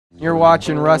You're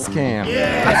watching Russ Cam.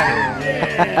 Yeah,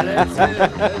 that's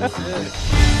it, that's it.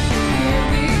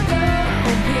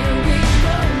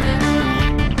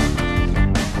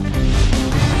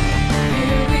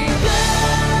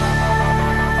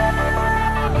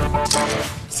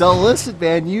 So listen,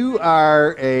 man, you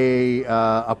are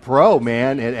a pro,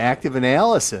 man, at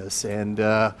ActiveAnalysis, and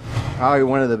probably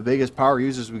one of the biggest power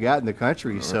users we got in the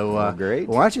country. So great.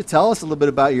 Why don't you tell us a little bit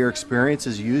about your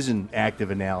experiences using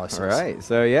ActiveAnalysis? All right.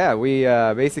 So yeah, we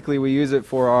basically we use it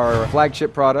for our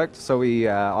flagship product. So we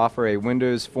offer a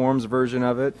Windows Forms version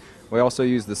of it. We also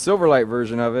use the Silverlight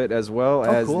version of it as well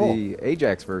as the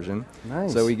Ajax version.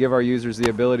 Nice. So we give our users the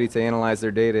ability to analyze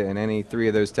their data in any three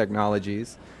of those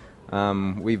technologies.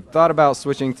 We've thought about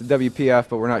switching to WPF,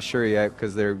 but we're not sure yet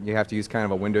because you have to use kind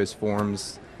of a Windows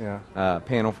Forms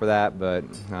panel for that. But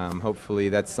hopefully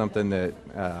that's something that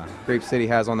Grape City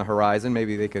has on the horizon.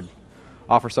 Maybe they could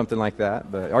offer something like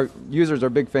that. But our users are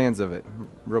big fans of it,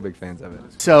 real big fans of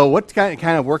it. So what kind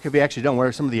of work have you actually done? What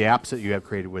are some of the apps that you have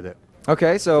created with it?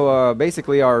 Okay, so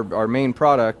basically our main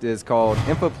product is called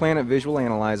InfoPlanIT Visual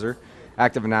Analyzer.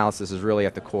 ActiveAnalysis is really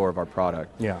at the core of our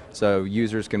product. Yeah. So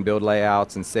users can build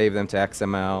layouts and save them to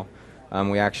XML.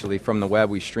 We actually, from the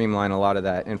web, we streamline a lot of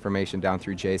that information down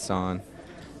through JSON.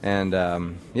 And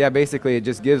yeah, basically it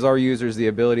just gives our users the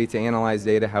ability to analyze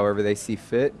data however they see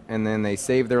fit, and then they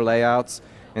save their layouts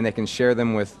and they can share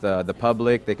them with the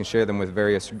public, they can share them with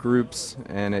various groups,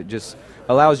 and it just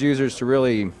allows users to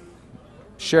really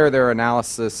share their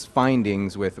analysis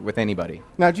findings with anybody.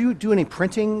 Now, do you do any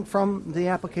printing from the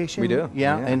application? We do.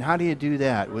 Yeah, and how do you do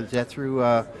that? Was that through...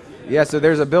 Yeah, so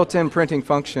there's a built-in printing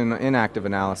function in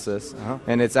ActiveAnalysis,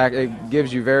 and it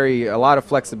gives you a lot of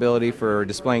flexibility for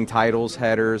displaying titles,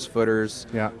 headers, footers,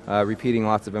 repeating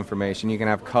lots of information. You can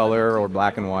have color or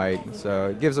black and white, so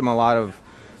it gives them a lot of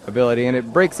ability, and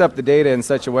it breaks up the data in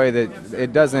such a way that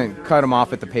it doesn't cut them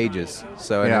off at the pages.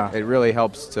 So it really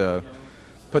helps to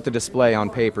put the display on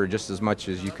paper just as much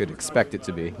as you could expect it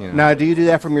to be. You know. Now, do you do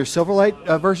that from your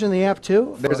Silverlight version of the app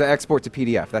too? There's an export to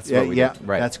PDF. That's what we do.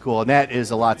 Right. That's cool, and that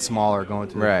is a lot smaller going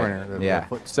to the printer.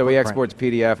 So we export to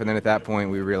PDF, and then at that point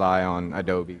we rely on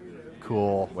Adobe.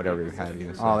 Cool. Whatever you have.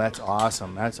 So. Oh, that's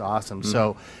awesome. That's awesome.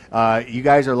 So you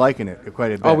guys are liking it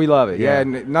quite a bit. Oh, we love it. Yeah,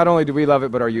 and not only do we love it,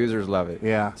 but our users love it.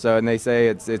 Yeah. So, and they say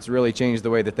it's really changed the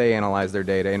way that they analyze their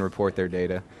data and report their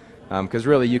data. Because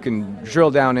really you can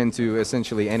drill down into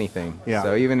essentially anything. Yeah.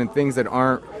 So even in things that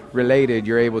aren't related,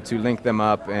 you're able to link them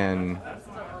up, and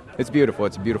it's beautiful.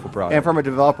 It's a beautiful product. And from a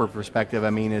developer perspective, I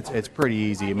mean, it's pretty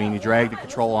easy. I mean, you drag the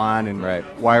control on and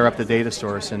wire up the data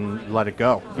source and let it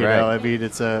go. You know, I mean,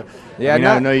 it's a. I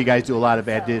know you guys do a lot of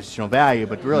additional value,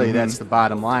 but really that's the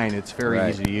bottom line. It's very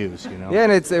easy to use. You know. Yeah,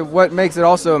 and what makes it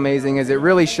also amazing is it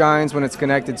really shines when it's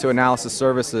connected to analysis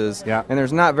services. Yeah. And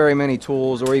there's not very many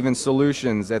tools or even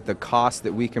solutions at the cost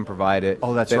that we can provide it.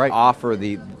 Oh, that's that right. Offer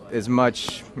as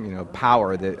much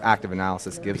power that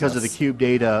ActiveAnalysis gives because us. of the Cube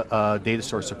data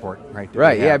source support, right?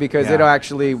 Right. Yeah, because it'll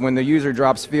actually, when the user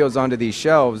drops fields onto these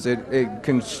shelves, it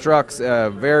constructs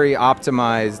a very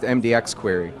optimized MDX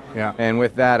query. Yeah. And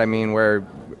with that, I mean, where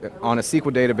on a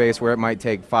SQL database where it might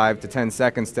take 5 to 10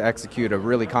 seconds to execute a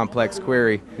really complex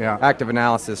query,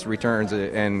 ActiveAnalysis returns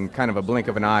it in kind of a blink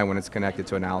of an eye when it's connected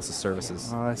to analysis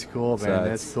services. Oh, that's cool, man. So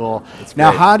that's cool.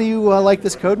 Now, how do you like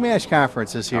this CodeMash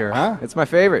conference this year, huh? It's my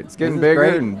favorite. It's getting bigger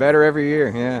and better every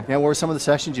year. Yeah. Yeah. What were some of the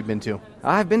sessions you've been to?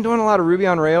 I've been doing a lot of Ruby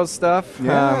on Rails stuff.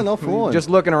 Yeah, no fooling. Just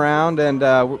looking around, and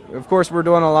of course we're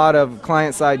doing a lot of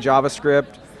client-side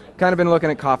JavaScript. Kind of been looking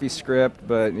at CoffeeScript,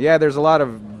 but yeah, there's a lot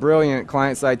of brilliant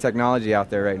client-side technology out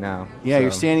there right now. Yeah,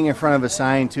 you're standing in front of a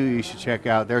sign too. You should check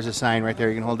out. There's a sign right there.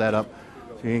 You can hold that up.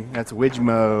 See, that's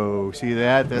Wijmo. See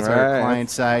that? That's our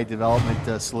client-side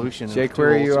development solution.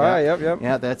 jQuery UI. Yep.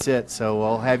 Yeah, that's it. So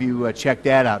we'll have you check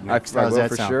that out next. I will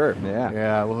for sure. Yeah.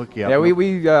 Yeah, we'll hook you up. Yeah,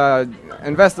 we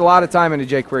invest a lot of time into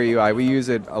jQuery UI. We use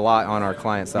it a lot on our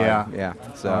client side. Yeah.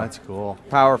 So that's cool.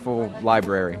 Powerful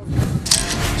library.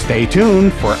 Stay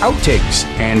tuned for outtakes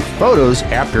and photos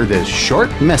after this short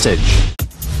message.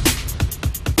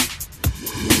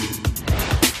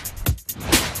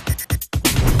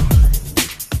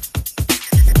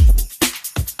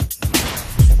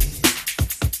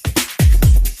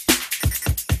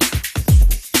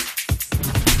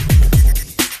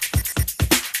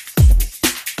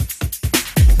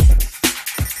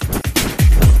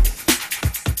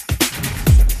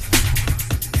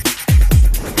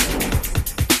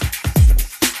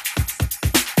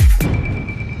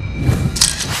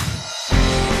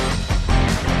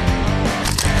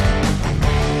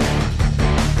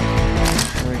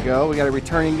 We got a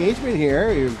return engagement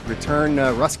here. You return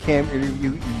Russ Cam.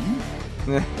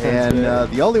 And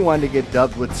the only one to get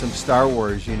dubbed with some Star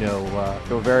Wars,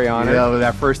 feel very honored.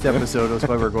 That first episode was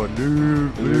when we were going,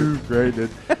 Luke, Luke, right? Luke,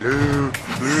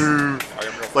 Luke.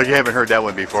 Like you haven't heard that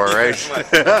one before, right?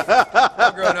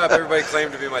 All growing up, everybody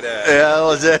claimed to be my dad. Yeah, that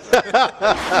was it.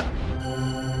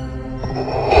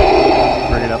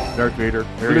 Bring it up, Darth Vader.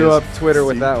 Blew up Twitter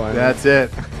with that one. That's it.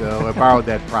 So I borrowed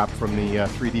that prop from the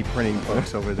 3D printing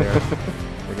folks over there.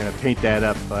 They're going to paint that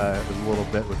up a little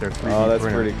bit with their 3D printer. Oh, that's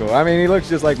pretty cool. I mean, he looks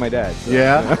just like my dad. So,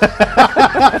 yeah.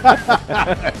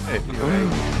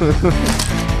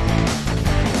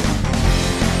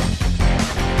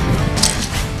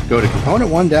 Go to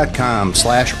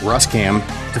ComponentOne.com/RussCam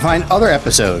to find other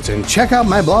episodes and check out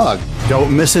my blog.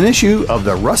 Don't miss an issue of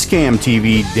the RussCam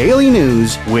TV Daily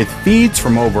News with feeds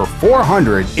from over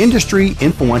 400 industry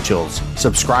influentials.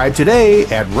 Subscribe today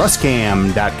at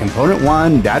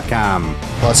russcam.componentone.com.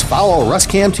 Plus follow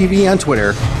RussCam TV on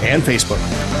Twitter and Facebook.